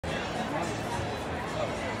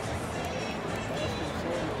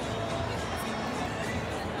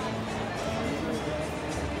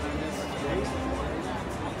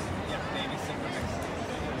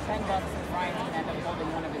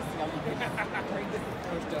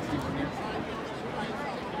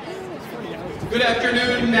Good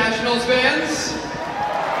afternoon, Nationals fans.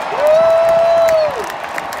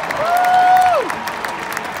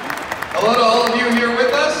 Hello to all of you here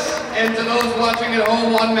with us, and to those watching at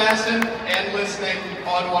home on Masson and listening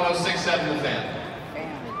on 106.7 The Fan.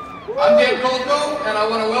 I'm Dan Colco, and I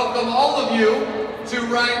want to welcome all of you to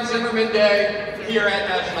Ryan Zimmerman Day here at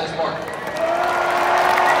Nationals Park.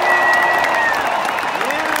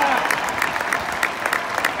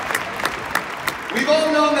 We've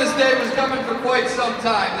all known this day was coming for quite some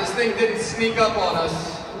time. This thing didn't sneak up on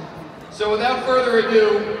us. So without further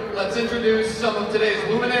ado, let's introduce some of today's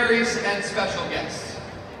luminaries and special guests.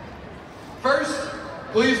 First,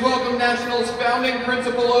 please welcome Nationals founding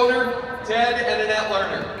principal owner, Ted and Annette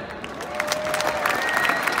Lerner.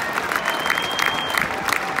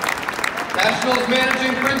 Nationals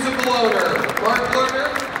managing principal owner, Mark Lerner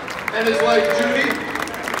and his wife, Judy.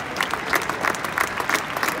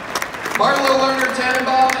 Marlo Lerner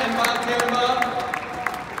Tannenbaum and Bob Tannenbaum.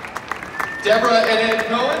 Deborah and Ed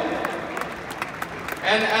Cohen.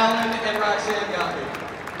 And Alan and Roxanne Gottlieb.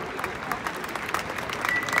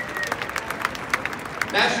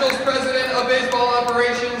 Nationals President of Baseball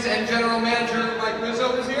Operations and General Manager Mike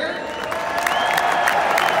Rizzo is here.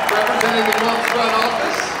 Representing the club's front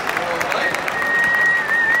office.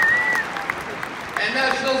 And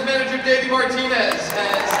Nationals Manager Davey Martinez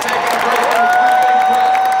has taken a break from his big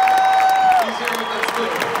prep. He's here with us too.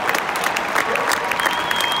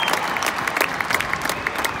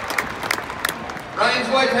 Ryan's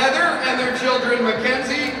wife Heather and their children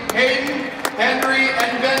Mackenzie, Hayden, Henry,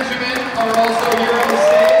 and Benjamin are also here on the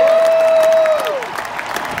stage.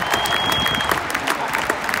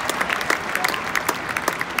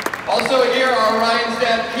 Also here are Ryan's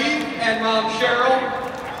dad Keith and mom Cheryl,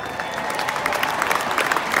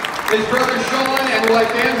 his brother Sean and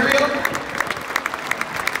wife Andrea,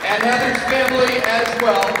 and Heather's family as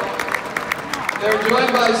well. They're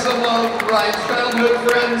joined by some of Ryan's childhood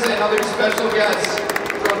friends and other special guests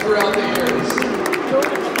from throughout the years.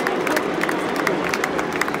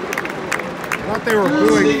 I thought they were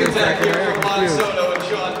booing Sneak for a attack second. here from Lon Soto and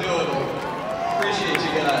Sean Doolittle. Appreciate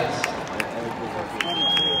you guys.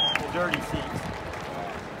 Dirty seats.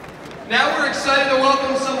 Now we're excited to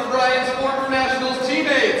welcome some of Ryan's former Nationals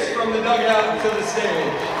teammates from the dugout to the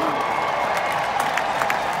stage.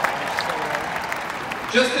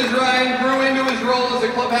 Just as Ryan grew into his role as a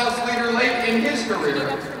clubhouse leader late in his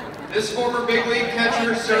career, this former big league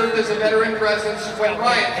catcher served as a veteran presence when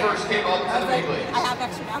Ryan first came up to the big leagues.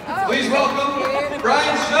 Please welcome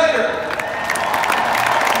Brian Schneider.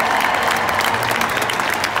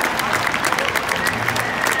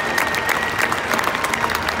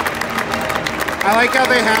 I like how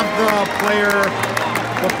they have the player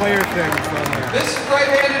things on there. This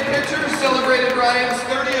right-handed pitcher celebrated Ryan's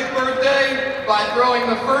 30th birthday by throwing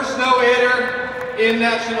the first no-hitter in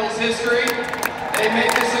Nationals history. They may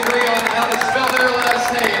disagree on how to spell their last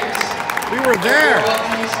names. We were there.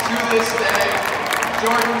 Rookies to this day.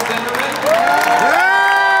 Jordan Zimmerman. Yeah!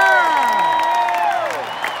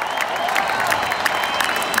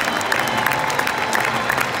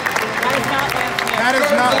 That is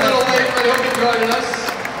not a little late, but he'll be joining us.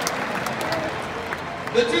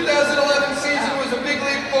 The 2011 season was a big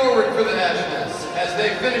leap forward for the Nationals as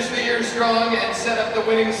they finished the year strong and set up the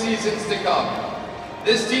winning seasons to come.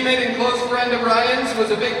 This teammate and close friend of Ryan's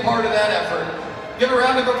was a big part of that effort. Give a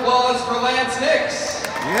round of applause for Lance Hicks.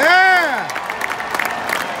 Yeah!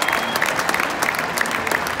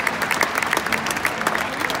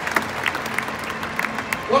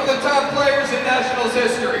 One of the top players in Nationals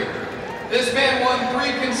history. This man won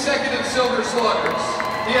 3 consecutive Silver Sluggers.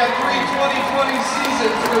 He had 3 2020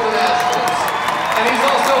 seasons for the Nationals. And he's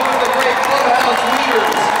also one of the great clubhouse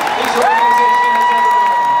leaders this organization has ever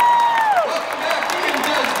known. Welcome back, Ian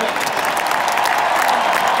Desmond.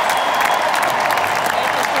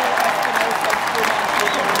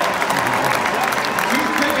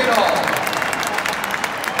 Toothpick it all.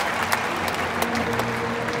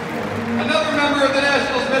 Another member of the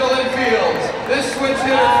Nationals middle infield. This switch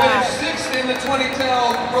hitter finished 6th in the 2010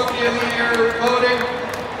 Rookie of the Year voting.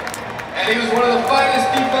 And he was one of the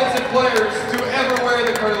finest defensive players to ever wear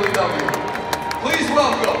the curly W. Please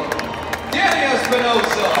welcome Danny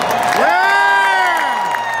Espinosa. Yeah!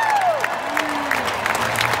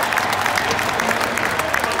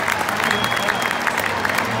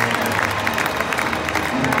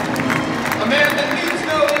 A man that needs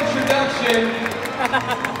no introduction,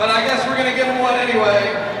 but I guess we're going to give him one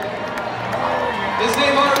anyway. His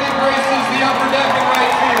name already graces the upper deck in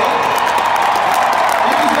right field.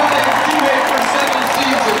 He was Ryan's teammate for 7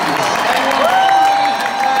 seasons and won 4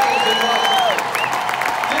 division titles in Washington.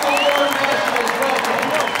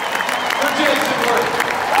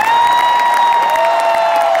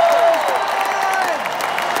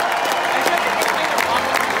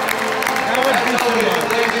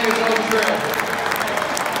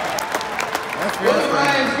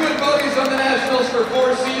 for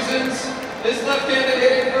 4 seasons, this left-handed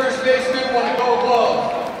hitting first baseman won a Gold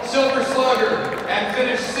Glove, Silver Slugger, and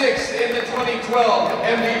finished 6th in the 2012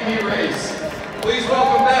 MVP race. Please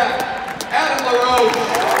welcome back Adam LaRoche.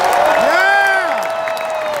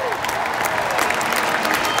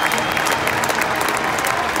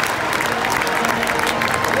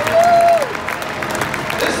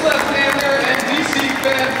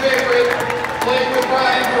 Played with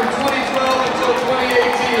Ryan from 2012 until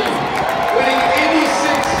 2018, winning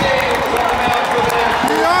 86 games on the mound for the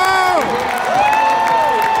Nationals.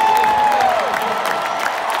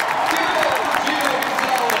 Give it up for Gio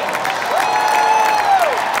Gonzalez.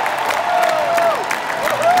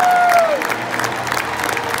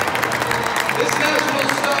 This National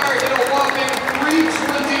star hit a whopping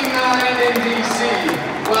 .329 in DC,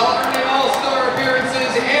 while earning All-Star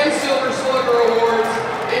appearances and Silver Slugger awards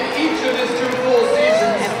in each of his 2 full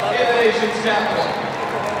seasons in the nation's capital.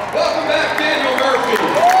 Welcome back, Daniel Murphy.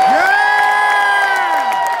 Yeah!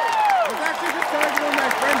 I was actually just talking to one of my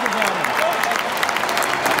friends about him.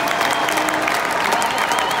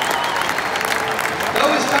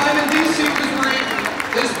 Though his time in DC was brief,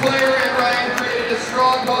 this player and Ryan created a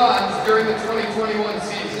strong bond during the 2021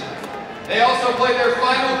 season. They also played their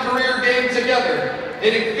final career game together,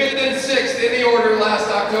 hitting 5th and 6th in the order last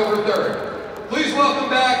October 3rd. Please welcome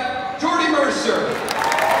back, Jordy Mercer.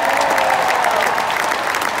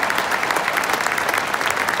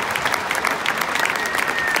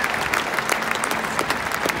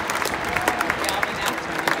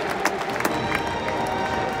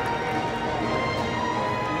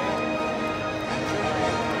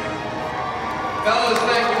 Fellas,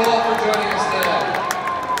 thank you all for joining us today.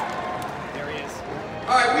 There he is.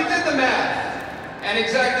 All right, we did the math. And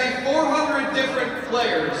exactly 400 different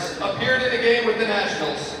players appeared in a game with the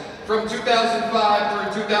Nationals from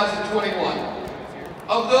 2005 through 2021.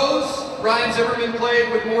 Of those, Ryan Zimmerman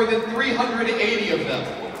played with more than 380 of them.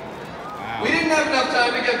 Wow. We didn't have enough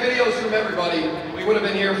time to get videos from everybody. We would have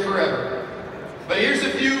been here forever. But here's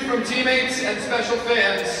a few from teammates and special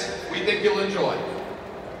fans we think you'll enjoy.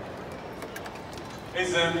 Hey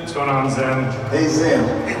Zim. What's going on, Zim? Hey Zim.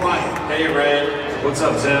 Hey Ryan. Hey Red. What's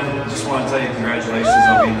up, Zim? Just want to tell you congratulations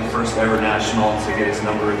on being the first ever National to get his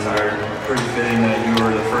number retired. Pretty fitting that you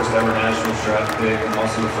were the first ever National draft pick and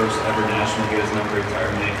also the first ever National to get his number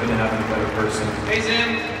retired. Man, couldn't have been a better person. Hey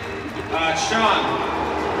Zim, Sean,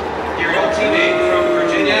 your old teammate from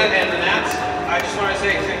Virginia and the Nats. I just want to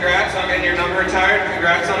say congrats on getting your number retired.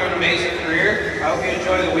 Congrats on an amazing career. I hope you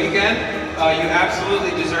enjoy the weekend. You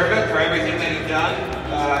absolutely deserve it for everything that you've done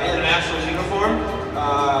in the Nationals uniform.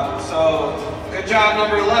 So, good job,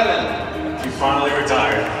 number 11. You finally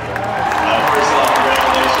retired. First off,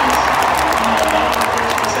 congratulations. I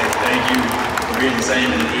want to say thank you for being the same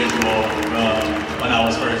individual when I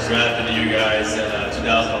was first drafted to you guys in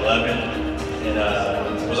 2011.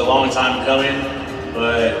 And it was a long time coming,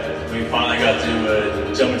 but we finally got to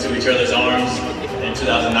jump into each other's arms in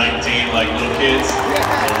 2019 like little kids.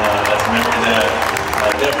 And that's a memory that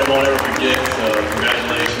I definitely won't ever forget. So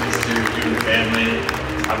congratulations to you and the family.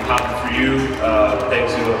 I'm happy for you. Thank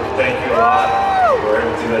you a lot for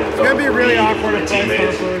everything that you've done. It's gonna be really awkward to play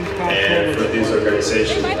teammates and for this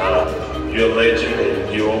organization. You're a legend,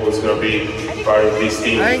 and you're always gonna be part of this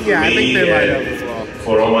team. I think they might have as well.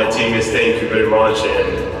 For all my teammates, thank you very much,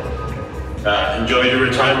 and enjoy your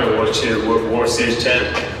retirement. Watch your World Series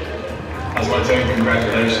champ. I just want to tell you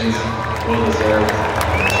congratulations. Well deserved.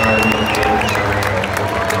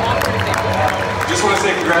 Just want to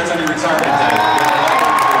say congrats on your retirement day.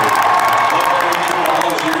 Love playing with you for all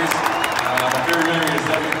those years. My favorite memory is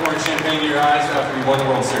definitely pouring champagne to your eyes after we won the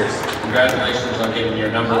World Series. Congratulations on getting your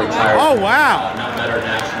number retired. Oh, wow. No better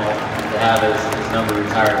National to have his number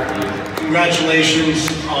retired with you. Congratulations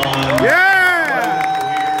on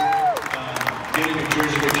getting a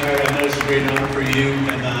jersey retired. I know it's a great honor for you.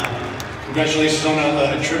 And congratulations on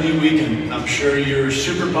a tribute weekend. I'm sure you're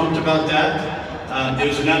super pumped about that. It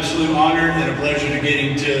was an absolute honor and a pleasure to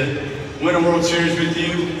getting to win a World Series with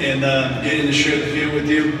you and getting to share the field with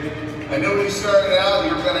you. I know when you started out,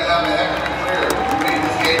 you were going to have a heck of a career. You made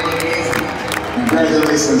this game look easy.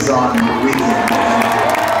 Congratulations on your weekend.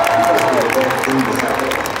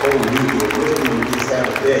 Whole weekend. We just have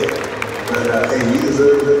a day. But hey, you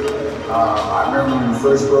deserve it. I remember when you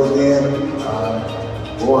first broke in.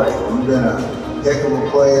 Boy, you've been a heck of a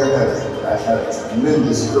player. Had a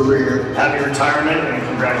tremendous career. Happy retirement and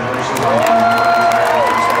congratulations on being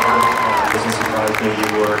first ever business advisor. You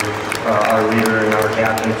were our leader and our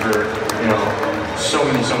captain for so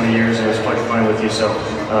many years. It was a pleasure playing with you. So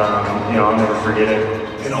I'll never forget it.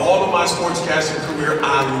 In all of my sportscasting career,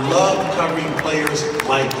 I love covering players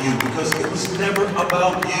like you because it was never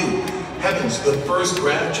about you. Heavens, the first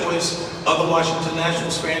draft choice of the Washington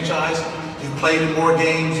Nationals franchise. You've played in more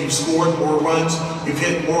games, you've scored more runs, you've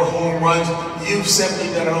hit more home runs, you've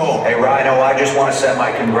simply done it all. Hey Rhino, I just want to send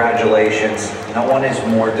my congratulations. No one is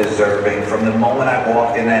more deserving. From the moment I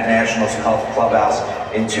walked in that Nationals clubhouse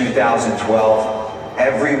in 2012,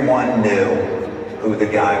 everyone knew who the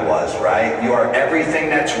guy was, right? You are everything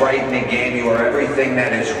that's right in the game. You are everything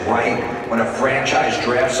that is right when a franchise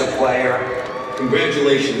drafts a player.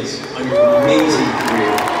 Congratulations on your amazing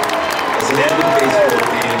career. As an avid baseball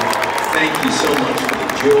fan, thank you so much for the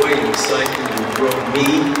joy and excitement you brought me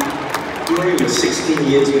during your 16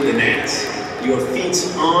 years with the Nats. Your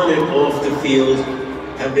feats on and off the field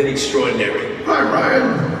have been extraordinary. Hi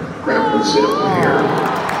Ryan, Grandpa Zimmerman here.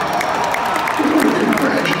 I want to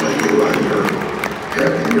congratulate you on your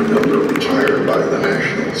having your number retired by the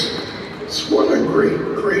Nationals. It's what a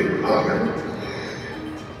great honor.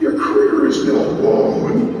 Your career has been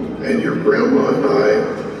long, and your grandma and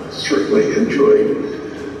I certainly enjoyed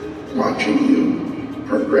watching you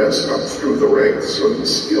progress up through the ranks of the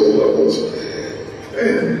skill levels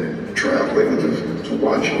and traveling to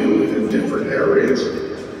watch you in different areas.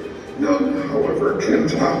 None, however, can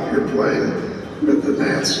top your playing with the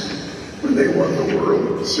Nats when they won the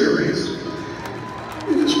World Series.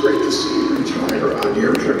 It is great to see you retire on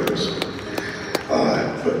your terms,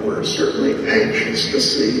 but we're certainly anxious to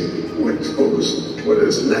see what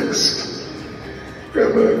is next.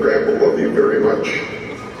 Grandma and Grandpa love you very much.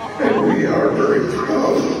 And we are very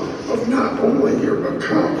proud of not only your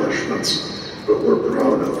accomplishments, but we're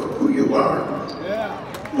proud of who you are. Yeah.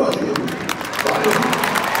 Love you. Bye.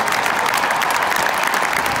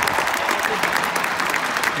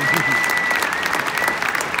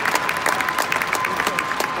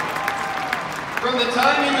 From the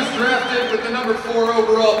time he was drafted with the number 4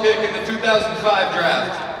 overall pick in the 2005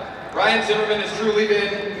 draft, Ryan Zimmerman has truly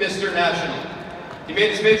been Mr. National. He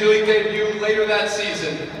made his Major League debut later that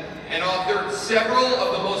season and authored several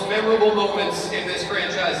of the most memorable moments in this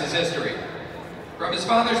franchise's history. From his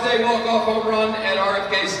Father's Day walk-off home run at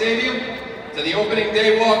RFK Stadium, to the opening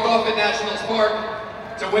day walk-off at Nationals Park,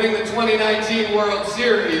 to winning the 2019 World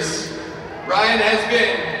Series, Ryan has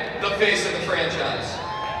been the face of the franchise.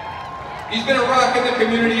 He's been a rock in the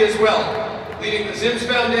community as well, leading the Zims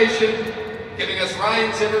Foundation, giving us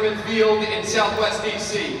Ryan Zimmerman Field in Southwest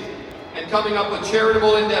DC, and coming up with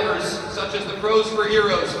charitable endeavors such as the Pros for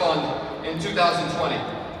Heroes Fund in 2020.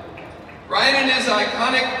 Ryan and his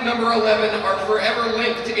iconic number 11 are forever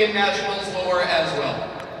linked in Nationals lore as well.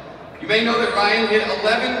 You may know that Ryan hit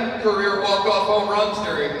 11 career walk-off home runs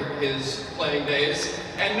during his playing days,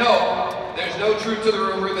 and no, there's no truth to the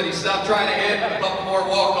rumor that he stopped trying to hit a couple more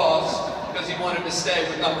walk-offs because he wanted to stay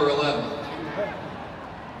with number 11.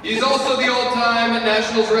 He's also the all-time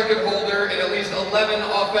Nationals record holder in at least 11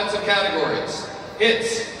 offensive categories.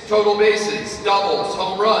 Hits, total bases, doubles,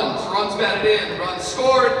 home runs, runs batted in, runs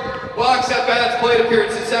scored, walks, at-bats, plate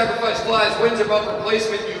appearances, sacrifice flies, wins above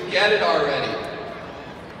replacement. You get it already.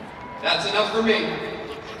 That's enough for me.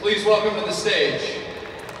 Please welcome to the stage,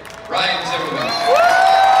 Ryan Zimmerman.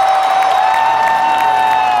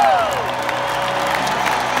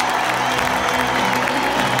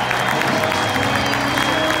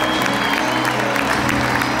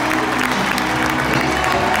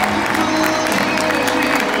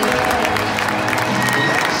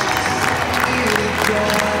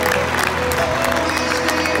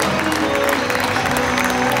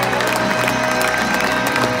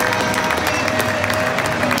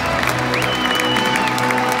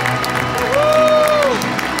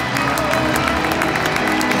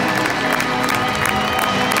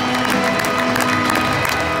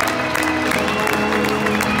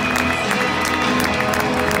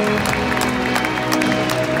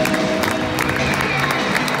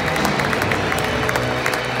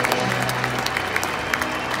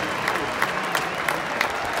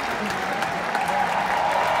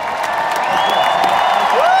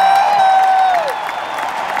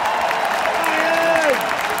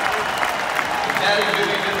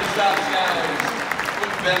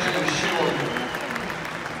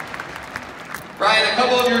 Ryan, a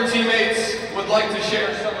couple of your teammates would like to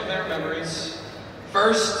share some of their memories.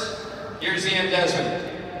 First, here's Ian Desmond.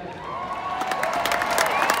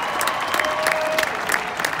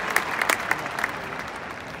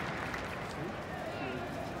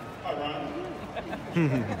 Hi,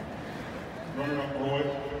 Ryan. Running up Roy.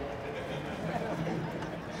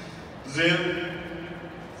 Zim,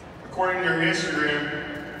 according to your Instagram,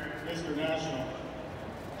 Mr. National.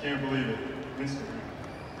 Can't believe it. Instagram.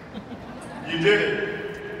 You did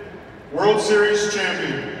it. World Series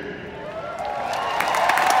champion.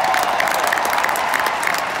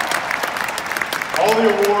 All the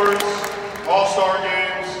awards, All-Star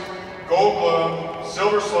Games, Gold Glove,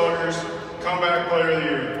 Silver Sluggers, Comeback Player of the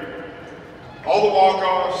Year. All the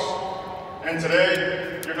walk-offs, and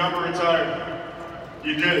today, your number retired.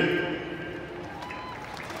 You did it.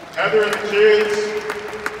 Heather and the kids,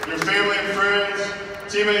 your family and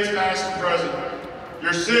friends, teammates past and present,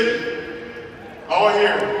 your city, all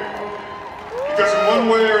here. Because in one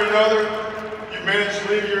way or another, you've managed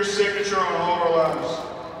to leave your signature on all of our lives.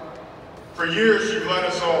 For years, you've led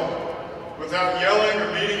us all, without yelling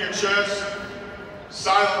or beating your chest,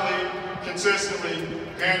 silently, consistently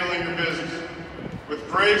handling your business, with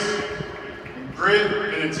grace and grit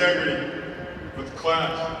and integrity, with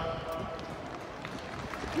class.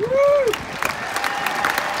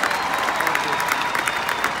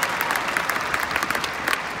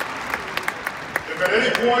 If at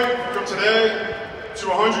any point from today to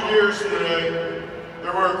 100 years from today,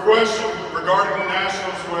 there were a question regarding the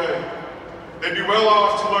Nationals' way, they'd be well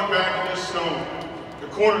off to look back at this stone, the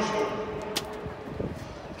cornerstone.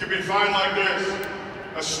 It could be defined like this: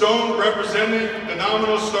 a stone representing the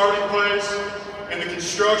nominal starting place in the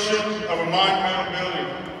construction of a monumental building.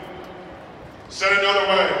 Said another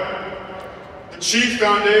way, the chief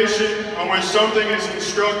foundation on which something is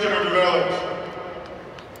constructed or developed.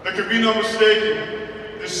 There can be no mistaking,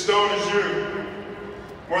 this stone is you.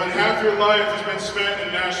 More than half your life has been spent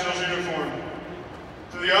in Nationals uniform.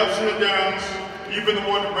 Through the ups and the downs, you've been the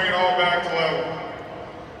one to bring it all back to level.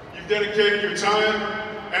 You've dedicated your time,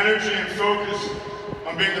 energy, and focus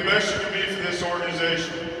on being the best you can be for this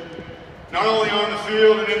organization. Not only on the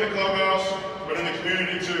field and in the clubhouse, but in the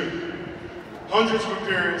community too. Hundreds of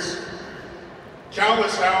appearances,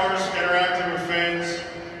 countless hours interacting with fans,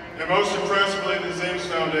 and most impressively, the Zims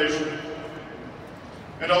Foundation.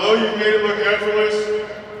 And although you've made it look effortless,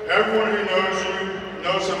 everyone who knows you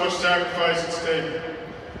knows how much sacrifice it's taken.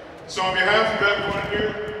 So on behalf of everyone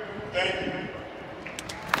here, thank you.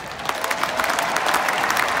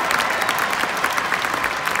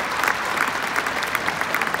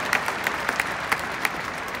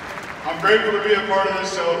 I'm grateful to be a part of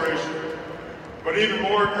this celebration, but even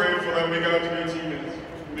more grateful that we got to be teammates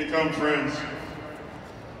and become friends.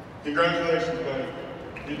 Congratulations, buddy.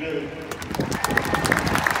 You did it.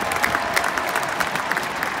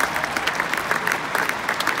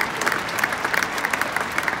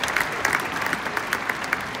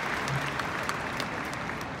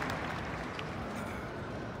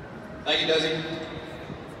 Thank you, Desi.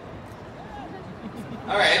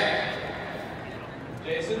 All right.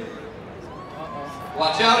 Jason?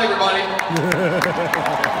 Watch out, everybody.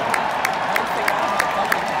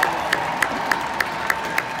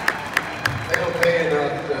 They don't pay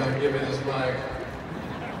enough to give me this mic.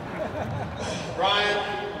 Ryan,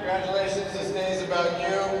 congratulations. This day is about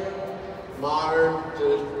you. I'm honored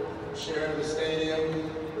to share the stadium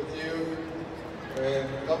with you. And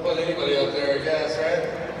don't put anybody up there, I guess, right?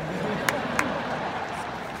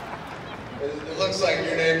 It looks like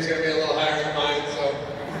your name's going to be a little higher than mine, so.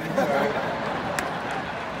 All right.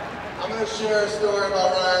 I'm going to share a story about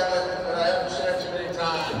Ryan that I haven't shared too many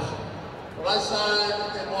times. When I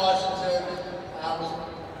signed in Washington, I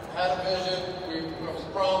had a vision. I was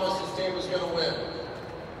promised this team was going to win.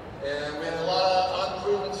 And we had a lot of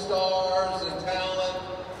unproven stars and talent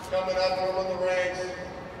coming up from the ranks.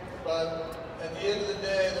 But at the end of the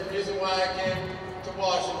day, the reason why I came to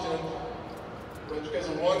Washington was because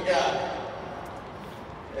of one guy.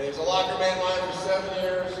 And he was a locker man of mine for 7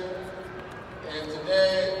 years. And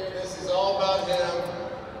today, this is all about him.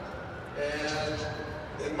 And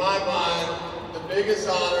in my mind, the biggest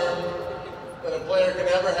honor that a player can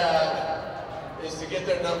ever have is to get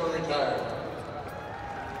their number retired.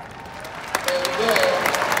 And today,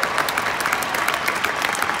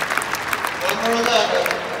 number 11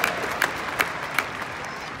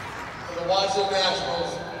 for the Washington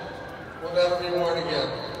Nationals will never be worn again.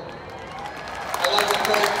 I'd like to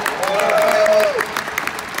thank our family,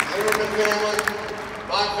 Zimmerman family,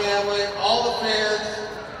 my family, all the fans,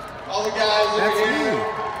 all the guys that are here,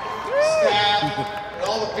 staff, and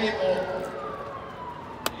all the people.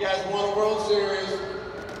 You guys won a World Series.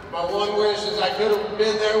 My one wish is I could have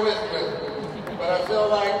been there with you. But I feel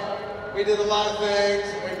like we did a lot of things,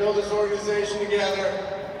 and we built this organization together,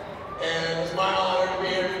 and it's my honor to be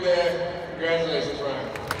here today. Congratulations, Ryan.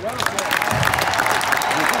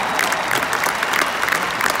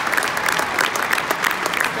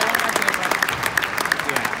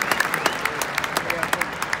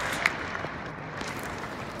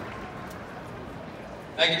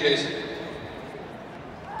 Thank you, Jason.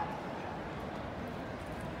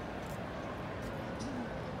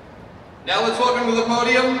 Now let's welcome to the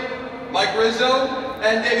podium, Mike Rizzo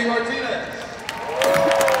and Davey Martinez.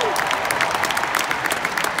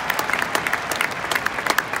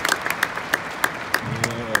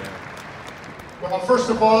 Well,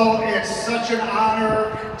 first of all, it's such an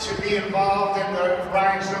honor to be involved in the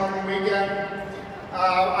Ryan Zimmerman weekend.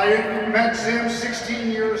 I met Zim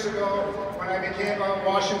 16 years ago when I became a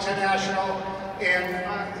Washington National, and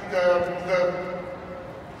the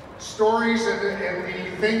stories and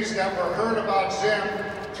the things that were heard about Zim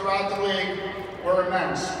throughout the league were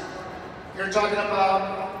immense. You're talking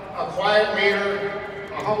about a quiet leader,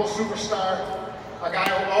 a humble superstar, a guy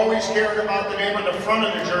who always cared about the name on the front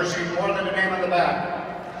of the jersey more than the name on the back.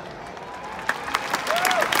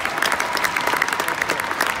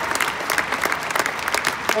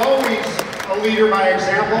 Always a leader by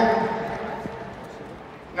example,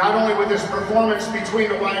 not only with his performance between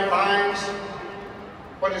the white lines,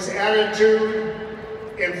 but his attitude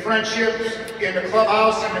in friendships, in the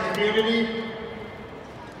clubhouse, and the community,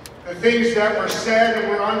 the things that were said and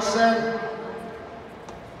were unsaid.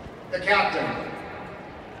 The captain,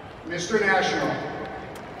 Mr. National.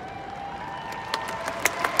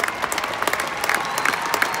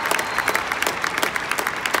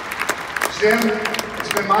 Zim,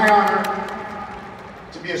 it's been my honor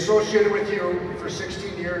to be associated with you for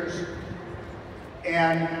 16 years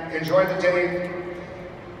and enjoy the day.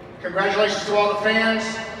 Congratulations to all the fans,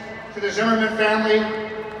 to the Zimmerman family,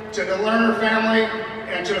 to the Lerner family,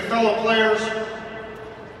 and to the fellow players.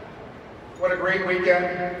 What a great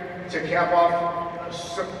weekend to cap off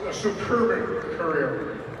a superb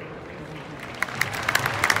career.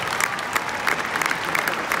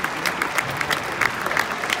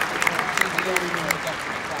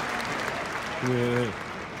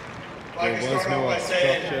 There was no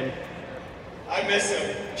obstruction. I miss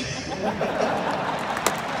him.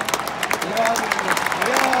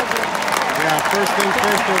 Yeah, first thing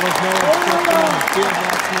first, there was no obstruction on the field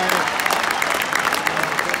last night.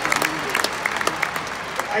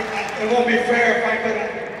 It won't be fair if I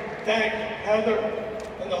couldn't thank Heather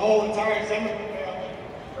and the whole entire Zimmerman family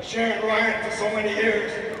for sharing Ryan for so many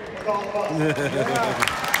years with all of us.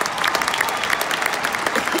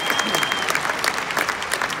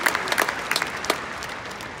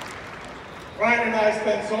 Ryan and I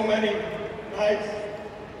spent so many nights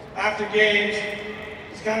after games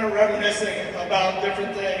just kind of reminiscing about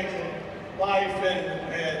different things in life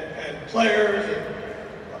and players. And,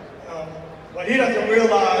 what he doesn't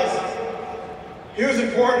realize, he was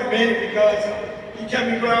important to me because he kept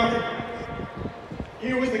me grounded.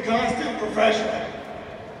 He was the constant professional.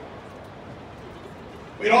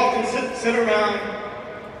 We'd often sit around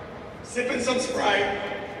sipping some Sprite.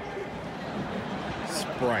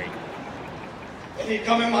 And he'd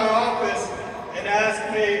come in my office and ask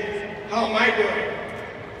me, how am I doing?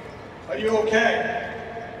 Are you okay?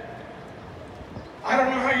 I don't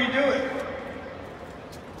know how you do it.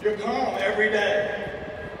 You're calm every day.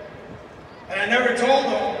 And I never told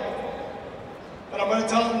him, but I'm going to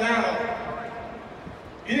tell him now.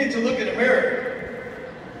 You need to look in the mirror.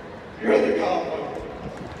 You're the calm one.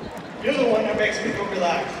 You're the one that makes me feel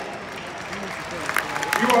relaxed.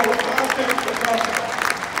 You are the constant professional.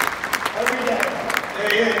 Every day,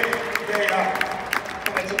 day in, day out.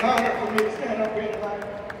 And it's an honor for me to stand up here tonight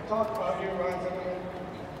and talk about you, Ryan Zimmerman.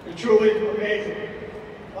 You're truly amazing.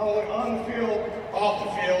 Not only on the field, off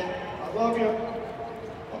the field. I love you.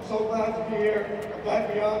 I'm so glad to be here. I'm glad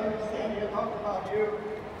to be honored to stand here and talk about you.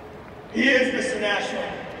 He is Mr. National.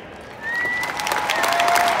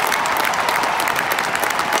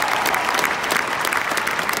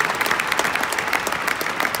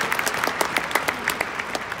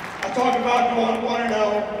 I talk about going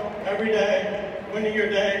 1-0 every day, winning your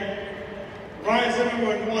day. Ryan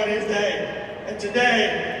Zimmerman won his day, and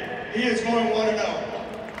today he is going 1-0.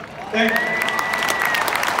 Thank you.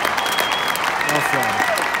 Awesome.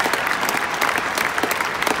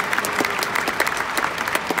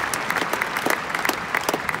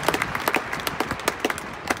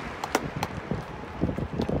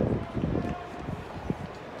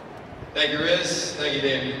 Thank you, Riz. Thank you,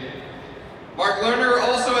 Davey. Mark Lerner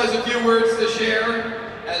also has a few words to share,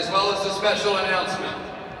 as well as a special announcement.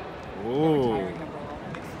 Ooh.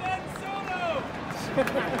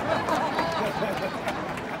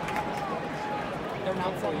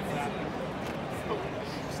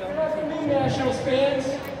 Good afternoon, Nationals fans.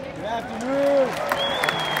 Good afternoon.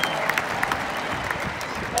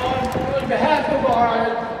 On behalf of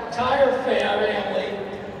our entire family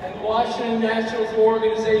and the Washington Nationals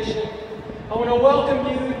organization, I want to welcome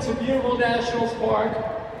you to beautiful Nationals Park.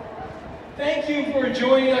 Thank you for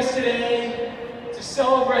joining us today to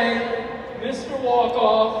celebrate Mr.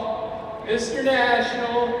 Walkoff Mr.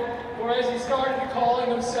 National, or as he started calling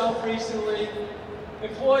himself recently,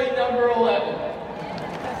 employee number 11.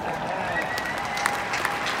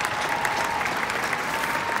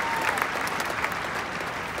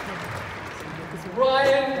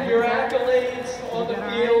 Ryan, your accolades on the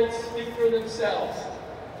field speak for themselves.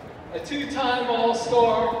 A two-time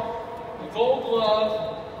All-Star, a Gold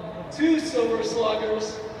Glove, 2 Silver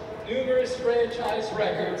Sluggers, numerous franchise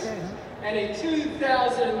records, and a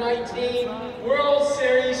 2019 World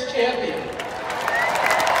Series champion.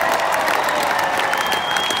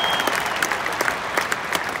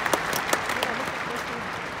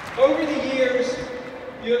 Over the years,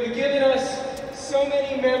 you have given us so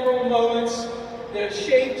many memorable moments that have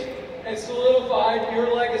shaped and solidified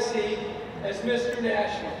your legacy as Mr.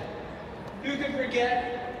 National. Who can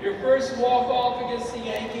forget your first walk-off against the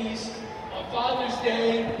Yankees on Father's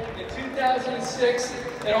Day in 2006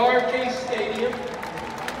 at RFK Stadium?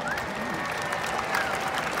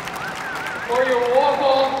 Or your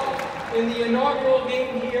walk-off in the inaugural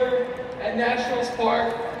game here at Nationals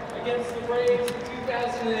Park against the Braves in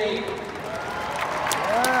 2008?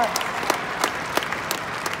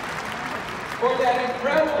 Or that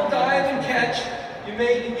incredible dive and catch you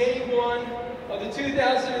made in Game 1 of the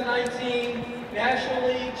 2019 National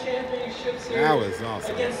League Championship Series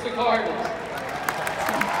awesome. against the Cardinals.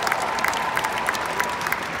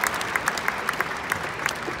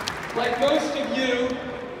 Like most of you,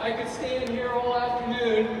 I could stand here all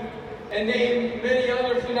afternoon and name many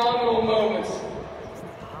other phenomenal moments.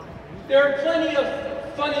 There are plenty of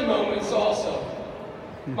funny moments also.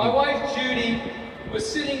 My wife, Judy, was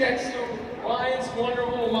sitting next to Ryan's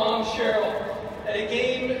wonderful mom, Cheryl, at a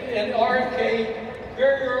game at RFK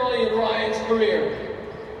very early in Ryan's career.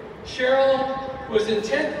 Cheryl was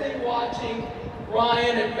intently watching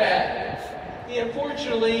Ryan at bat. He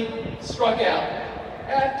unfortunately struck out.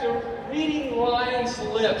 After reading Ryan's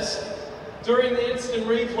lips during the instant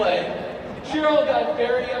replay, Cheryl got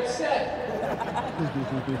very upset.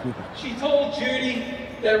 She told Judy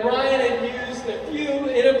that Ryan had used a few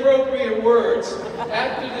inappropriate words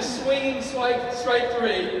after the swinging strike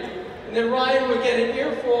 3, and then Ryan would get an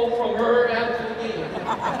earful from her after the game.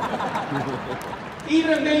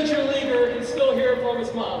 Even a major leaguer can still hear from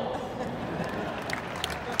his mom.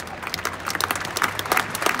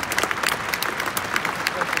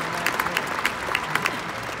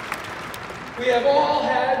 We have all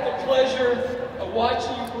had the pleasure of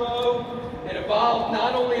watching you grow and evolve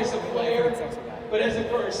not only as a player, but as a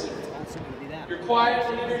person. Your quiet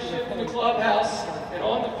leadership in the clubhouse and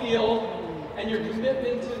on the field, and your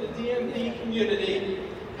commitment to the DMV community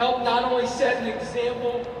helped not only set an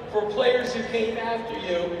example for players who came after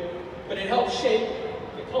you, but it helped shape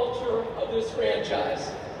the culture of this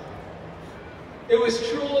franchise. It was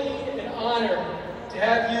truly an honor to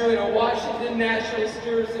have you in a Washington Nationals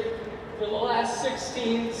jersey for the last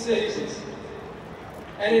 16 seasons.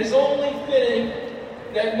 And it is only fitting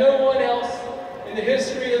that no one else in the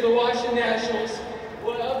history of the Washington Nationals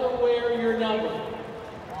would ever wear your number.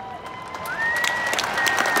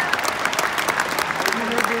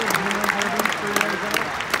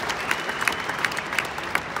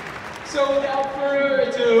 So without further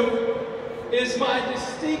ado, it is my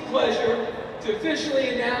distinct pleasure to officially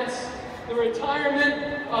announce the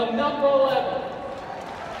retirement of number 11.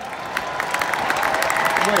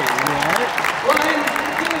 Wait, what? Ryan,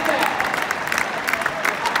 give it back.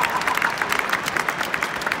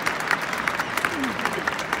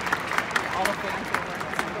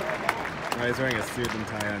 Oh, he's wearing a suit and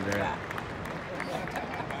tie under it.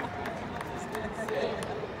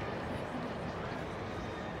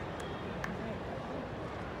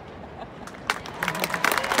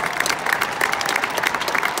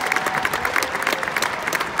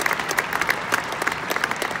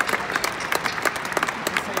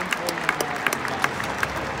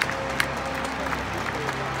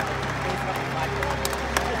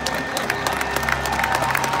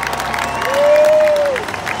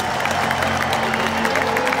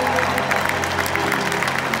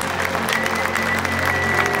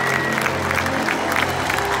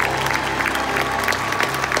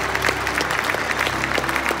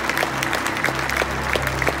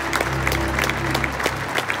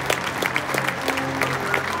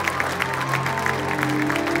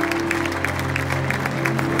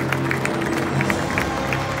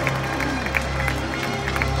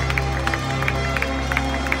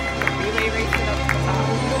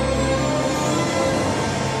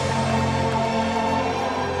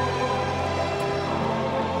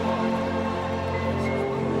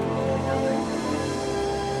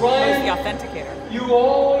 Ryan, the authenticator. You will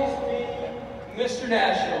always be Mr.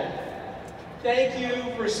 National. thank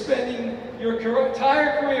you for spending your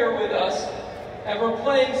entire career with us and for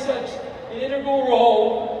playing such an integral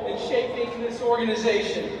role in shaping this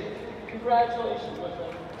organization. Congratulations, my friend.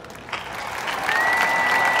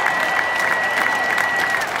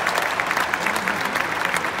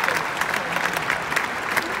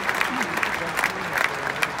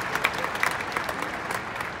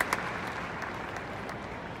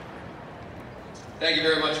 Thank you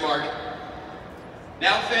very much, Mark.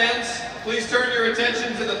 Now, fans, please turn your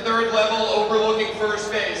attention to the third level overlooking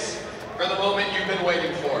first base for the moment you've been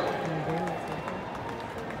waiting for.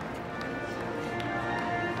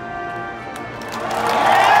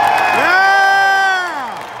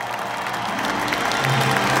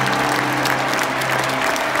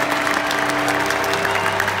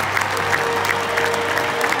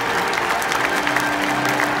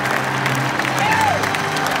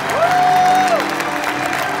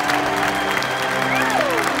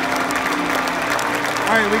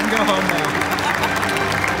 All right, we can go home now.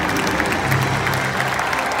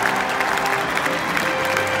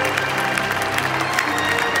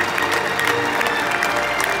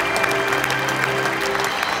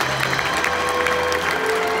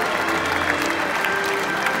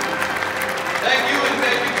 Thank you, and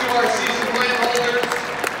thank you to our season plan holders,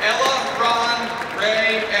 Ella, Ron,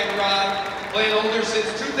 Ray, and Ron, plan holders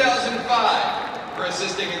since 2005, for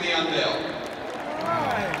assisting in the unveil.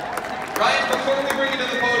 Ryan, before we bring you to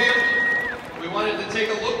the podium, we wanted to take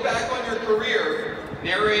a look back on your career,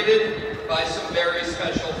 narrated by some very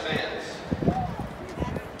special fans.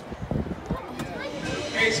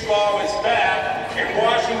 Baseball is back in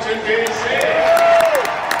Washington, D.C.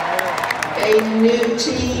 A new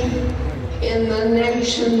team in the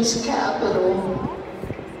nation's capital.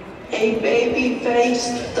 A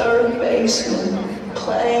baby-faced third baseman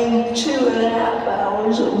playing 2.5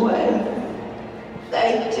 hours away.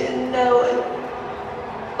 They didn't know it,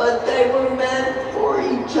 but they were meant for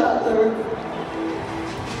each other.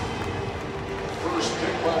 First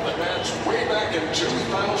pick by the Nats way back in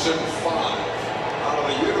 2005 out of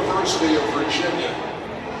the University of Virginia.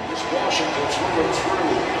 He's Washington through and through,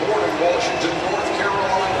 born in Washington, North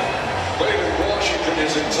Carolina. Played in Washington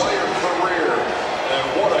his entire career, and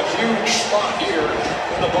what a huge spot here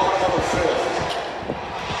in the bottom of the fifth.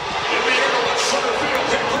 In the air, left center field,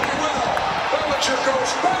 hit pretty well. Bellinger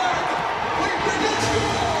goes back.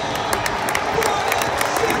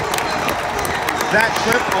 That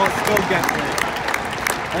clip still gets me.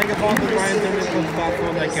 I think as long as Ryan Zimmerman clips that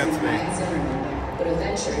one, that gets me. Ryan Zimmerman would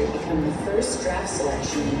eventually become the first draft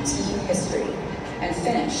selection in team history and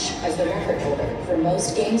finish as the record holder for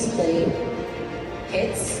most games played,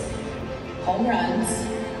 hits, home runs,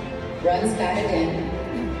 runs batted in,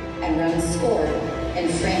 and runs scored in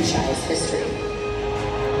franchise history.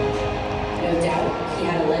 No doubt he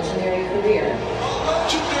had a legendary career.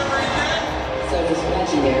 Legendary man! So does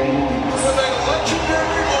legendary moments. With a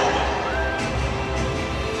legendary moment!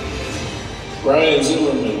 Ryan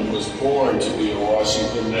Zimmerman was born to be a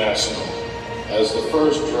Washington National. As the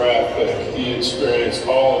first draft pick, he experienced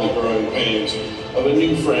all the growing pains of a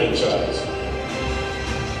new franchise.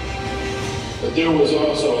 But there was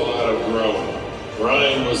also a lot of growing.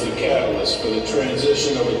 Ryan was the catalyst for the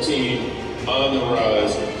transition of a team on the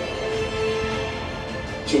rise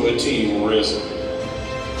to a team risen.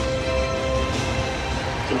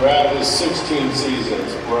 Throughout his 16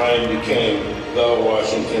 seasons, Ryan became the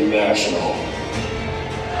Washington National.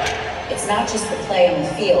 It's not just the play on the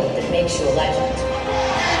field that makes you a legend.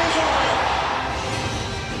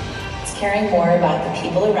 It's caring more about the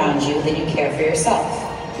people around you than you care for yourself.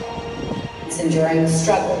 It's enduring the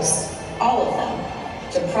struggles, all of them,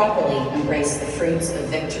 to properly embrace the fruits of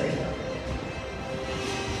victory.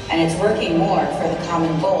 And it's working more for the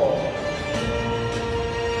common goal.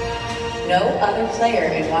 No other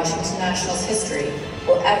player in Washington Nationals history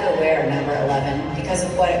will ever wear number 11 because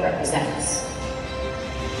of what it represents.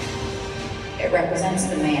 It represents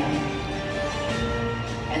the man.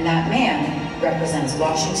 And that man represents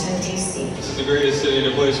Washington, D.C. This is the greatest city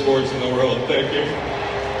to play sports in the world. Thank you.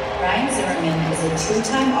 Ryan Zimmerman is a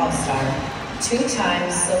two-time All-Star,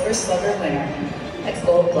 two-time Silver Slugger winner, a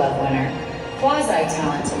Gold Glove winner,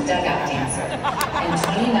 quasi-talented dugout dancer, and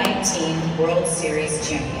 2019 World Series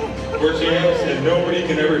champion. We're champs, and nobody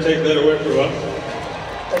can ever take that away from us.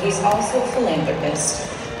 But he's also a philanthropist,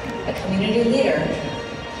 a community leader,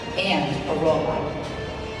 and a role model.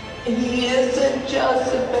 He isn't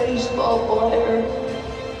just a baseball player.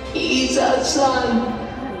 He's a son.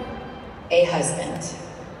 A husband.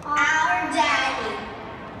 Our daddy.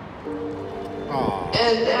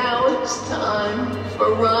 And now it's time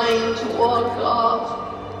for Ryan to walk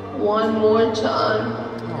off one more time.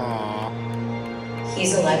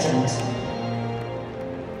 He's a legend.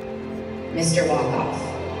 Mr. Walkoff.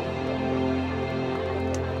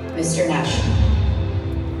 Mr. National.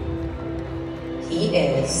 He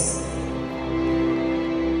is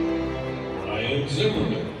Ryan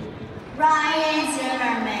Zimmerman. Ryan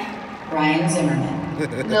Zimmerman. Ryan Zimmerman.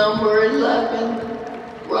 Number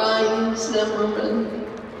 11, Ryan Zimmerman.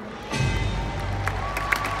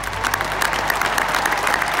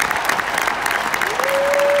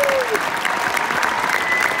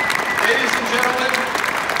 Ladies and gentlemen,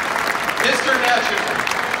 Mr. National,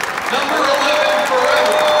 number 11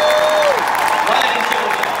 forever, Ryan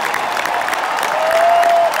Zimmerman.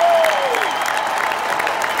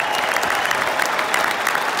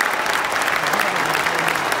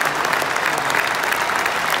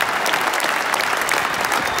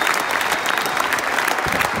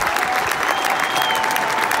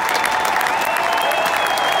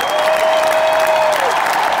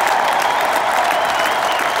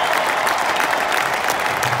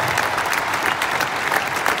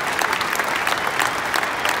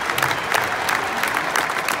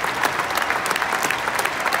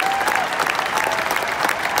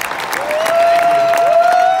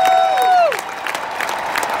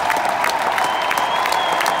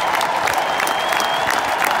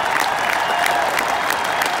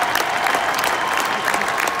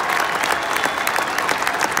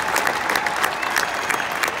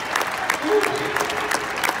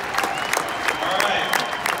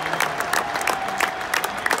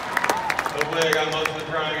 Hopefully I got most of the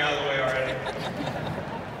crying out of the way already.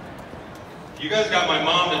 You guys got my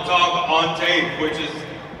mom to talk on tape, which is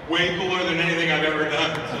way cooler than anything I've ever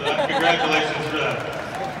done. So congratulations for that.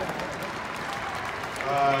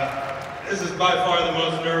 This is by far the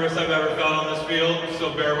most nervous I've ever felt on this field,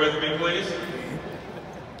 so bear with me, please.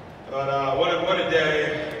 But what a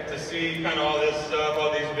day to see kind of all this stuff,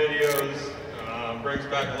 all these videos. Brings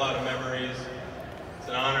back a lot of memories. It's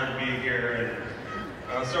an honor to be here.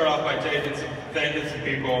 And I'll start off by thanking some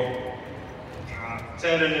people.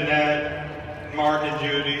 Ted and Annette, Mark and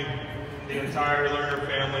Judy, the entire Lerner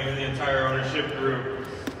family, and the entire ownership group.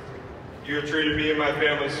 You have treated me and my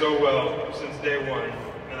family so well since day one,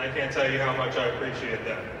 and I can't tell you how much I appreciate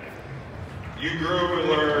that. You grew and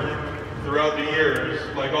learned throughout the years,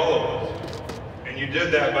 like all of us, and you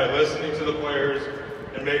did that by listening to the players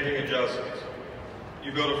and making adjustments.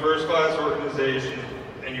 You built a first-class organization,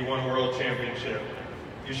 and you won a world championship.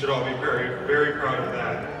 You should all be very, very proud of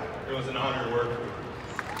that. It was an honor to work with you.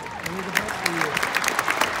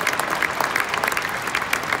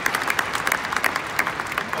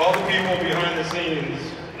 All the people behind the scenes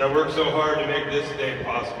that worked so hard to make this day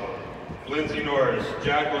possible. Lindsay Norris,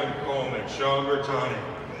 Jacqueline Coleman, Sean Bertani,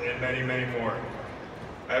 and many, many more.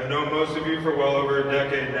 I have known most of you for well over a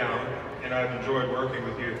decade now, and I've enjoyed working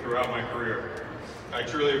with you throughout my career. I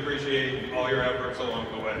truly appreciate all your efforts along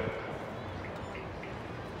the way.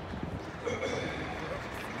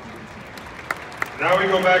 Now we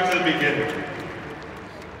go back to the beginning.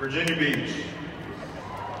 Virginia Beach.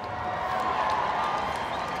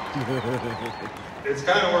 It's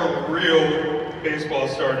kind of where real baseball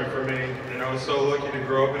started for me, and I was so lucky to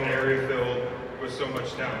grow up in an area filled with so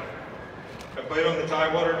much talent. I played on the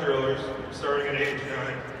Tidewater Drillers, starting at age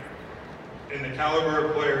 9, and the caliber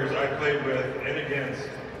of players I played with and against,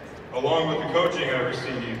 along with the coaching I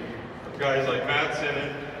received from guys like Matt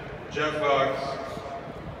Sinnen, Jeff Fox.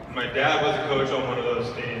 My dad was a coach on one of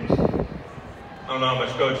those teams. I don't know how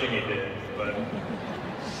much coaching he did, but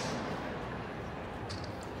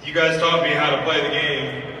you guys taught me how to play the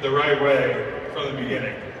game the right way from the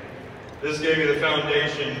beginning. This gave me the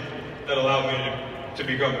foundation that allowed me to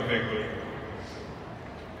become a big league.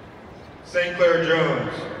 St. Clair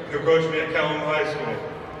Jones, who coached me at Kellam High School,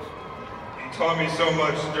 he taught me so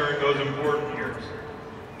much during those important years,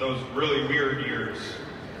 those really weird years.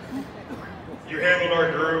 You handled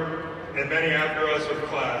our group and many after us with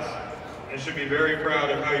class, and should be very proud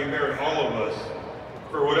of how you paired all of us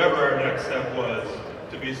for whatever our next step was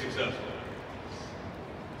to be successful.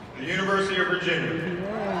 The University of Virginia.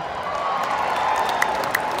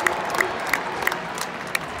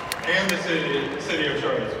 And the city of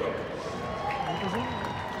Charlottesville.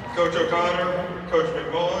 Coach O'Connor, Coach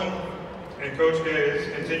McMullen, and Coach Gaze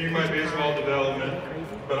continued my baseball development,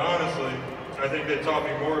 but honestly, I think they taught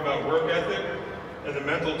me more about work ethic and the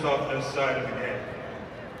mental toughness side of the game.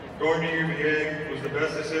 Going to UVA was the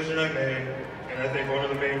best decision I made, and I think one of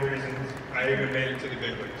the main reasons I even made it to the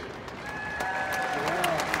big leagues.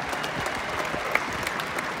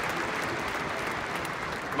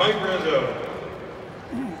 Mike Rizzo,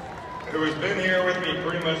 who has been here with me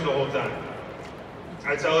pretty much the whole time.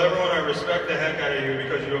 I tell everyone I respect the heck out of you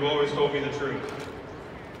because you have always told me the truth.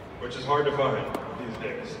 which is hard to find these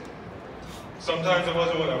days. Sometimes it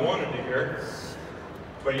wasn't what I wanted to hear,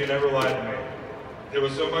 but you never lied to me. It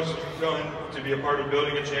was so much fun to be a part of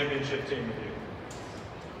building a championship team with you.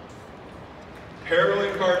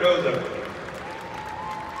 Carolyn Cardoza,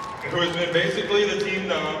 who has been basically the team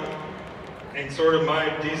nom and sort of my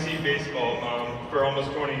DC baseball mom for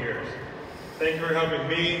almost 20 years. Thank you for helping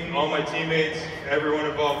me, all my teammates, everyone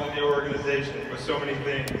involved in the organization with so many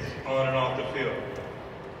things on and off the field.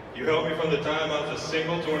 You helped me from the time I was a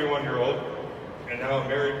single 21-year-old and now a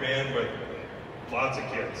married man with lots of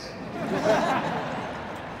kids.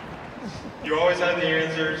 You always had the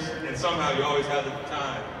answers, and somehow you always had the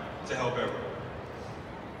time to help everyone.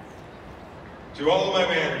 To all of my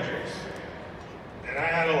managers, and I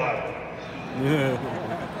had a lot of them.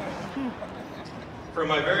 From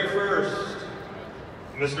my very first,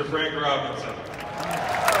 Mr. Frank Robinson.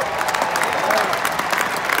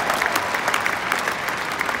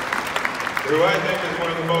 Who I think is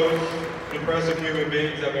one of the most impressive human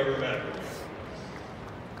beings I've ever met.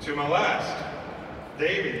 To my last,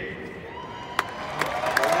 Davey.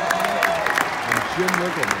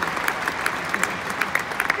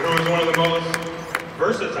 Who is one of the most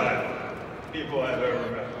versatile people I've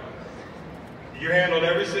ever met. You handled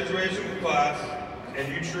every situation with class, and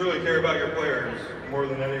you truly care about your players more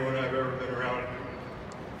than anyone I've ever been around.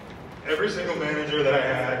 Every single manager that I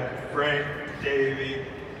had, Frank, Davey,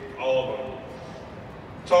 all of them,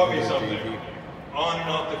 taught me something on and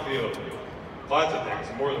off the field. Lots of things,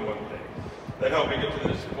 more than one thing, that helped me get to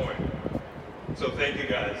this point. So thank you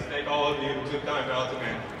guys. Thank all of you who took time out to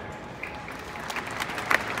manage.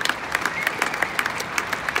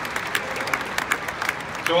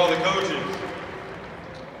 To all the coaches,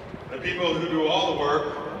 the people who do all the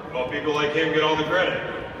work, while people like him get all the credit.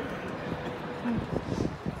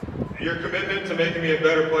 Your commitment to making me a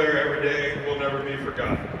better player every day will never be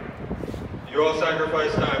forgotten. You all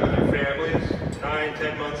sacrifice time with your families,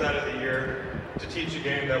 9-10 months out of the year, to teach a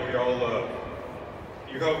game that we all love.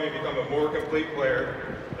 You helped me become a more complete player,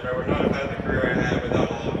 and I would not have had the career I had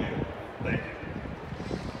without all of you. Thank you.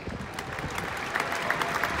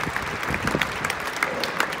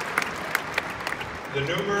 The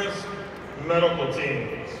numerous medical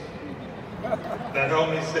teams that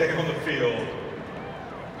helped me stay on the field.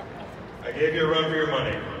 I gave you a run for your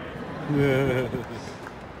money.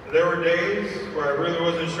 There were days where I really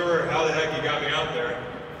wasn't sure how the heck you got me out there,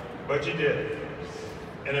 but you did.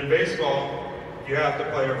 And in baseball, you have to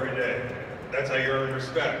play every day. That's how you earn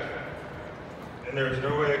respect. And there's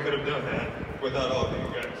no way I could have done that without all of you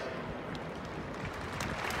guys.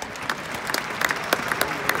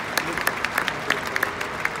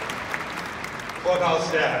 Clubhouse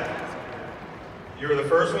staff. You were the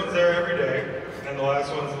first ones there every day, and the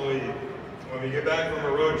last ones to leave. When we get back from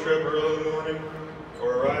a road trip early in the morning,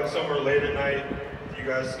 or arrive somewhere late at night, you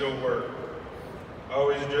guys still work. I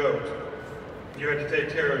always joked. You had to take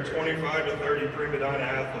care of 25 to 30 prima donna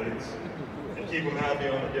athletes and keep them happy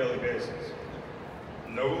on a daily basis.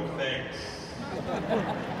 No thanks.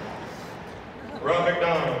 Rob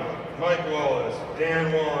McDonald, Mike Wallace,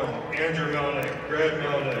 Dan Wan, Andrew Melnick, Greg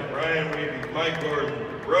Melnick, Ryan Weeby, Mike Gordon,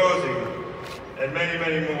 Rosie, and many,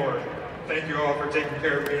 many more. Thank you all for taking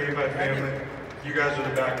care of me and my family. You guys are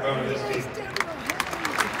the backbone of this team.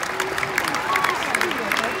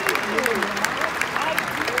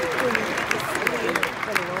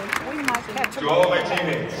 To all of my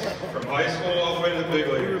teammates, from high school all the way to the big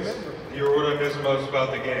leagues, you are what I miss most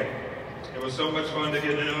about the game. It was so much fun to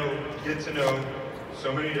get to know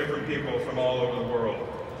so many different people from all over the world.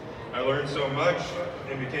 I learned so much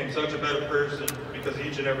and became such a better person because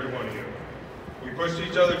each and every one of you. We pushed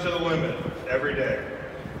each other to the limit every day,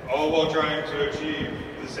 all while trying to achieve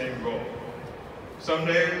the same goal. Some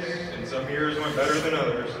days and some years went better than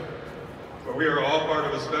others, but we are all part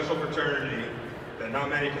of a special fraternity that not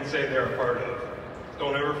many can say they're a part of.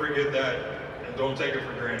 Don't ever forget that, and don't take it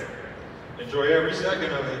for granted. Enjoy every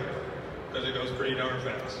second of it, because it goes pretty darn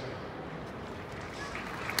fast.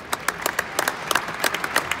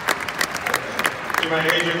 To my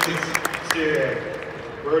agents at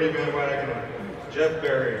CAA, Brody Van Wagenen, Jeff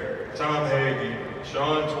Berry, Tom Hagee,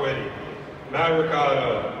 Sean Twitty, Matt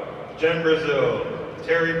Ricardo, Jen Brazil,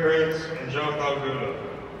 Terry Prince, and John Palgudo,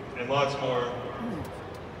 and lots more.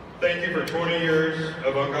 Thank you for 20 years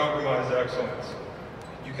of uncompromised excellence.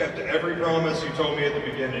 You kept every promise you told me at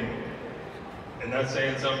the beginning, and that's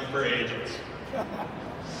saying something for agents.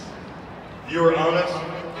 You were honest,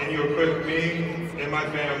 and you equipped me and my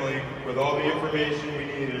family with all the information we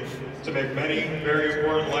needed to make many very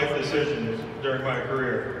important life decisions during my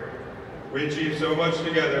career. We achieved so much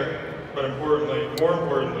together, but more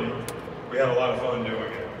importantly, we had a lot of fun doing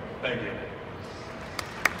it. Thank you.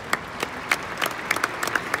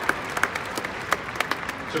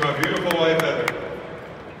 To my beautiful wife, Heather.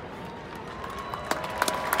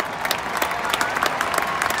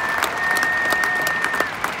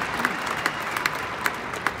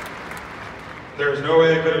 There is no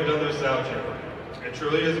way I could have done this without you. It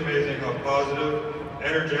truly is amazing how positive,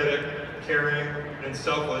 energetic, caring, and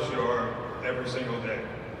selfless you are every single day.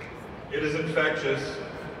 It is infectious,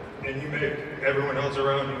 and you make everyone else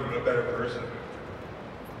around you a better person.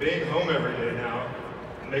 Being home every day now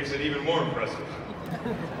makes it even more impressive.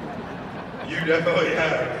 You definitely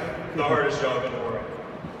have the hardest job in the world.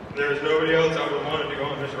 There is nobody else I would want to go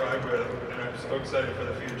on this ride with, and I'm so excited for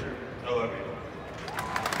the future. I love you.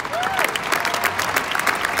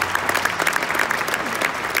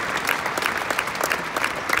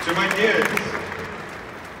 To my kids,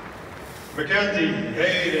 Mackenzie,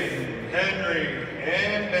 Hayden, Henry,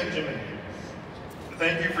 and Benjamin,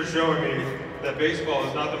 thank you for showing me that baseball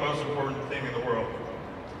is not the most important thing in the world.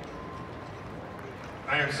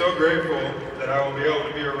 I am so grateful that I will be able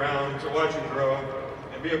to be around to watch you grow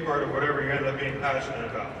and be a part of whatever you end up being passionate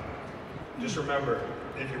about. Just remember,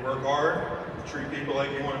 if you work hard, treat people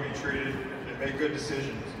like you want to be treated, and make good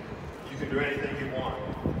decisions, you can do anything you want.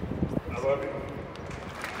 I love you.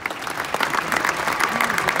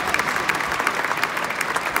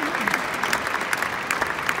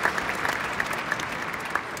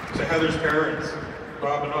 To Heather's parents,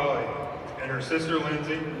 Rob and Holly, and her sister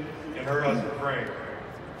Lindsay, and her husband Frank.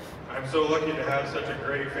 I'm so lucky to have such a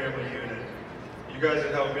great family unit. You guys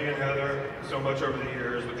have helped me and Heather so much over the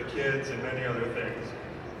years with the kids and many other things.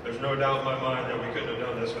 There's no doubt in my mind that we couldn't have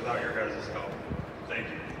done this without your guys' help. Thank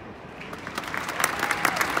you.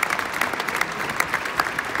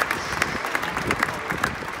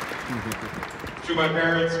 To my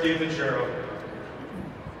parents, Keith and Cheryl.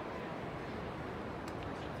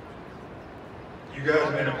 You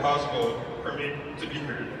guys made it possible for me to be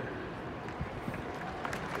here today.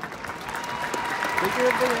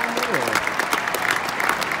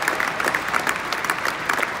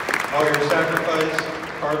 All your sacrifice,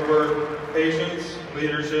 hard work, patience,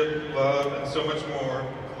 leadership, love, and so much more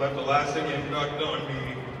left a lasting impact on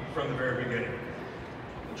me from the very beginning.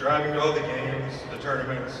 Driving to all the games, the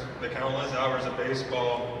tournaments, the countless hours of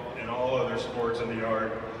baseball, and all other sports in the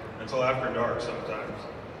yard until after dark sometimes.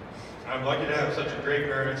 I'm lucky to have such a great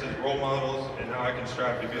parents as role models, and now I can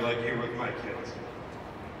strive to be like you with my kids.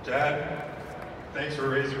 Dad, thanks for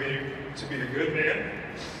raising me to be a good man,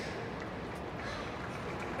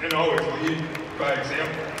 and always lead by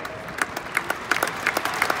example.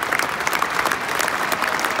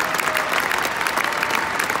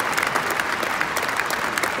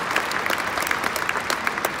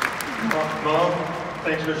 Mom,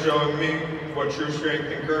 thanks for showing me what true strength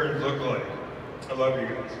and courage look like. I love you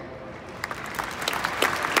guys.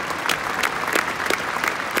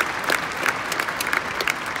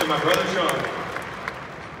 To my brother Sean,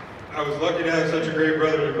 I was lucky to have such a great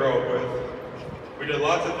brother to grow up with. We did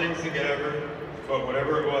lots of things together, but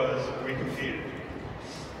whatever it was, we competed.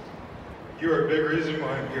 You are a big reason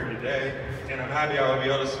why I'm here today, and I'm happy I will be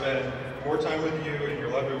able to spend more time with you and your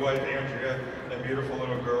lovely wife Andrea and beautiful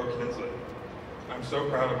little girl Kinsley. I'm so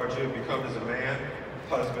proud of what you have become as a man,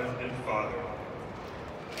 husband, and father.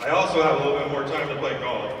 I also have a little bit more time to play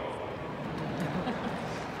golf.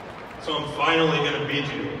 So I'm finally going to beat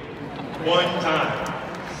you. One time.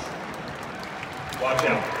 Watch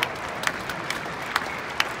out.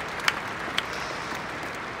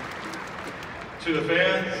 To the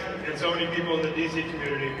fans and so many people in the DC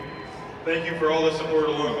community, thank you for all the support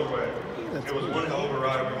along the way. It was one hell of a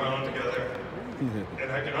ride we went on together.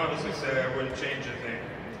 And I can honestly say I wouldn't change a thing.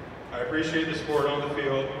 I appreciate the support on the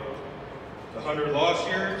field, the 100 lost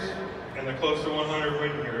years, and the close to 100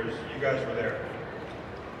 win years. You guys were there.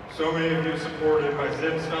 So many of you supported my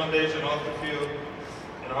Zims Foundation off the field,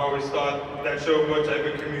 and I always thought that showed what type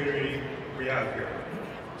of community we have here.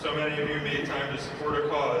 So many of you made time to support a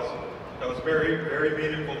cause that was very, very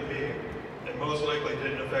meaningful to me, and most likely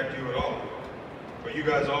didn't affect you at all. But you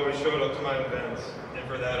guys always showed up to my events, and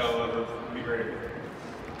for that I'll ever be grateful.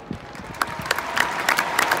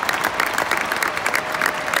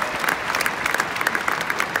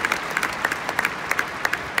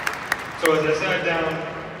 So as I sat down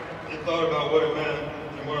and thought about what it meant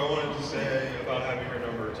and what I wanted to say about having your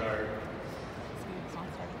number retired,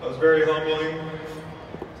 it was very humbling,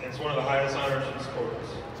 and it's one of the highest honors in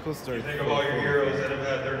sports. You think of all your heroes that have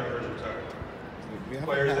had their numbers retired.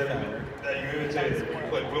 Players that you imitated when you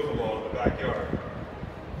played wiffle ball in the backyard.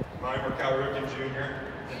 Mine were Cal Ripken Jr.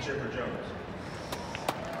 and Chipper Jones.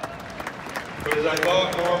 But as I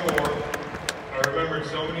thought more and more, I I remembered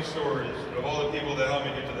so many stories of all the people that helped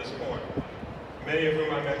me get to this point, many of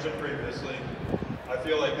whom I mentioned previously. I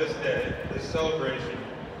feel like this day, this celebration,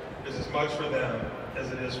 is as much for them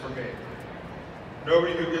as it is for me.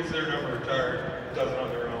 Nobody who gets their number retired does it on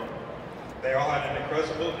their own. They all had an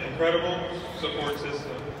incredible support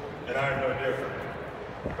system, and I am no different.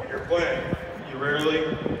 When you're playing, you rarely,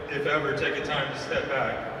 if ever, take a time to step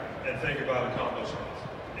back and think about accomplishments,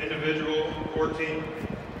 individual or team.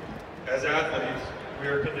 As athletes, we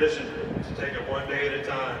are conditioned to take it one day at a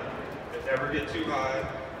time and never get too high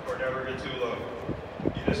or never get too low.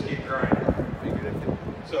 You just keep grinding.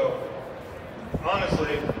 So,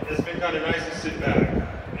 honestly, it's been kind of nice to sit back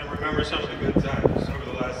and remember some of the good times over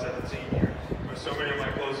the last 17 years with so many of my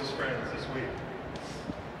closest friends this week.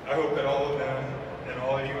 I hope that all of them and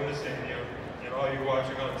all of you in the stadium and all of you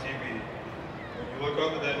watching on TV, when you look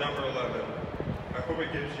up at that number 11, I hope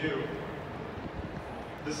it gives you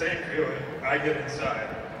the same feeling I get inside.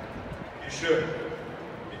 You should,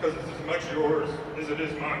 because it's as much yours as it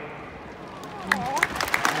is mine.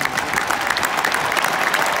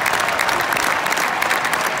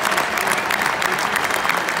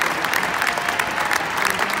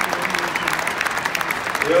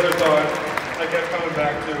 The other thought I kept coming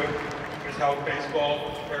back to is how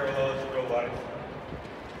baseball parallels real life.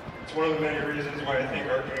 It's one of the many reasons why I think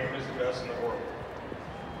our game is the best in the world.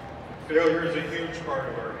 Failure is a huge part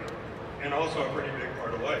of our game, and also a pretty big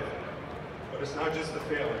part of life. But it's not just the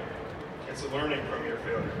failing, it's the learning from your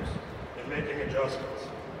failures and making adjustments.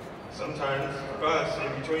 Sometimes fast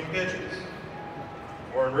in between pitches,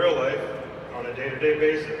 or in real life, on a day-to-day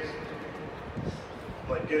basis.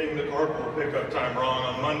 Like getting the carpool pickup time wrong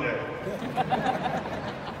on Monday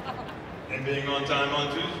and being on time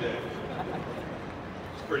on Tuesday.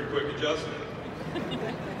 It's a pretty quick adjustment.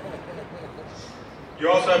 You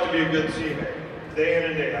also have to be a good teammate, day in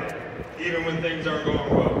and day out, even when things aren't going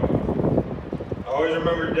well. I always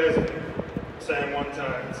remember Desi saying one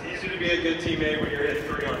time, it's easy to be a good teammate when you're hitting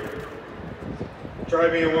 300. Try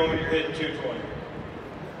being one when you're hitting 220.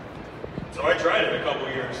 So I tried it a couple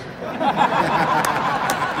years.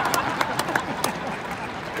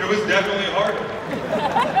 It was definitely harder.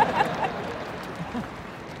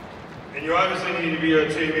 And you obviously need to be a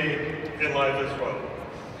teammate in life as well,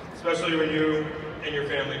 especially when you and your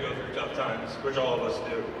family go through tough times, which all of us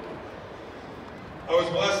do. I was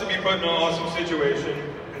blessed to be put in an awesome situation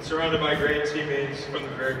and surrounded by great teammates from the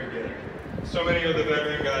very beginning. So many of the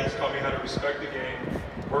veteran guys taught me how to respect the game,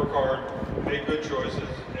 work hard, make good choices,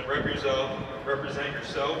 and represent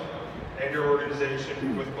yourself and your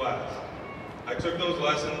organization with class. I took those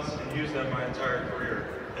lessons and used them my entire career,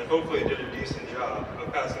 and hopefully did a decent job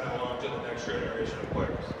of passing them along to the next generation of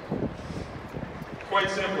players.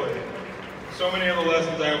 Quite simply, so many of the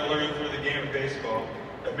lessons I have learned through the game of baseball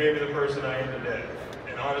have made me the person I am today.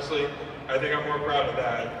 And honestly, I think I'm more proud of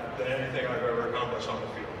that than anything I've ever accomplished on the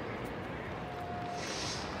field.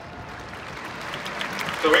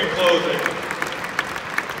 So in closing,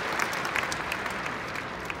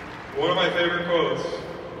 one of my favorite quotes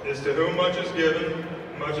is, "To whom much is given,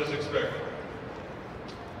 much is expected."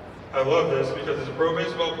 I love this because as a pro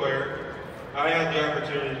baseball player, I had the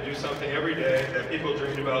opportunity to do something every day that people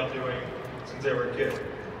dreamed about doing since they were a kid.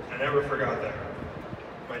 I never forgot that.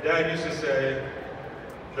 My dad used to say,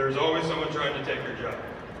 there's always someone trying to take your job.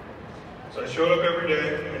 So I showed up every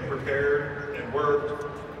day and prepared and worked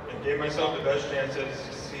and gave myself the best chance to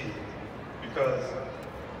succeed because,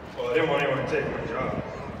 well, I didn't want anyone to take my job.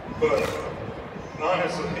 But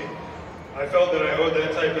honestly, I felt that I owed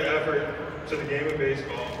that type of effort to the game of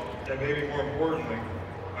baseball, and maybe more importantly,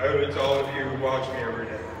 I owe it to all of you who watch me every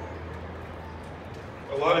day.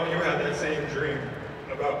 A lot of you had that same dream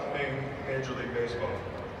about playing Major League Baseball.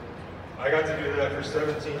 I got to do that for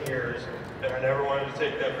 17 years, and I never wanted to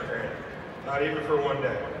take that for granted, not even for one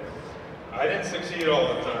day. I didn't succeed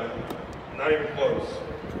all the time, not even close,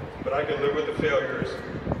 but I could live with the failures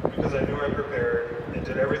because I knew I prepared and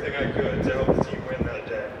did everything I could to help the team win that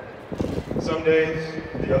day. Some days,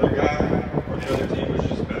 the other guy or the other team was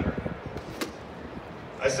just better.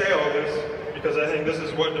 I say all this because I think this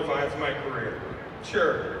is what defines my career.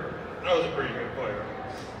 Sure, I was a pretty good player.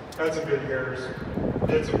 Had some good years,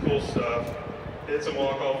 did some cool stuff, did some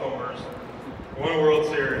walk-off homers, won a World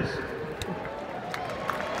Series.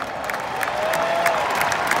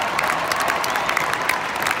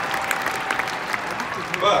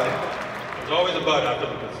 But there's always a but after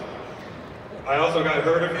the business. I also got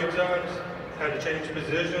hurt a few times, had to change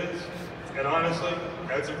positions, and honestly,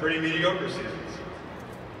 had some pretty mediocre seasons.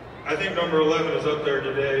 I think number 11 is up there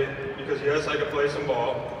today because yes, I could play some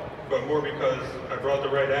ball, but more because I brought the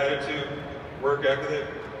right attitude, work ethic,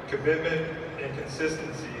 commitment, and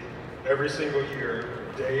consistency every single year,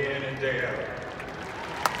 day in and day out.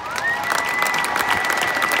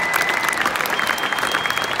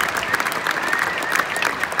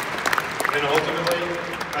 And ultimately,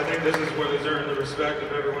 I think this is what has earned the respect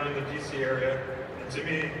of everyone in the DC area. And to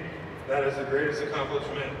me, that is the greatest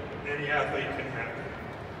accomplishment any athlete can have.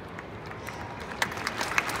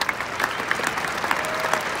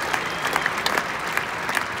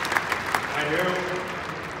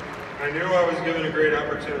 I knew I was given a great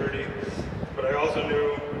opportunity, but I also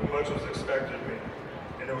knew much was expected of me.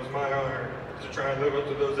 And it was my honor to try and live up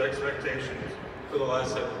to those expectations for the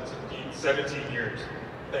last 17 years.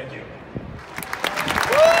 Thank you.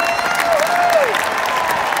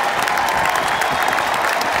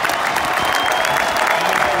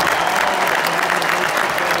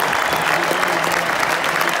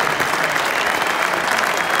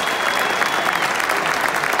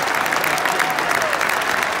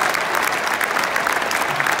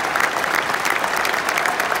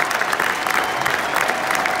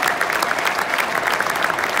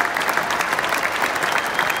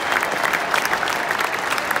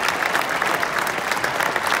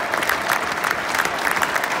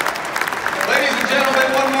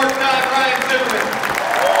 One more time, Ryan Zimmerman.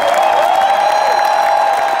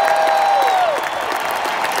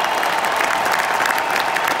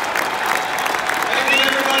 Thank you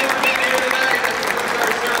everybody for being here tonight. This concludes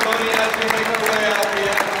our ceremony as we make our way out the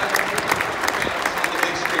on the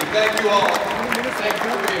big screen. Thank you all. Thank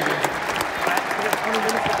you for being here.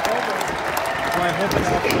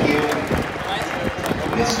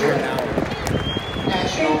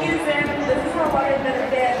 Thank you, Sam. This is how long I've been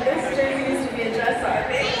a fan. This jersey used to be a dress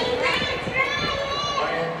army.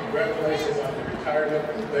 Ryan, congratulations on the retirement,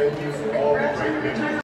 and thank you for all the great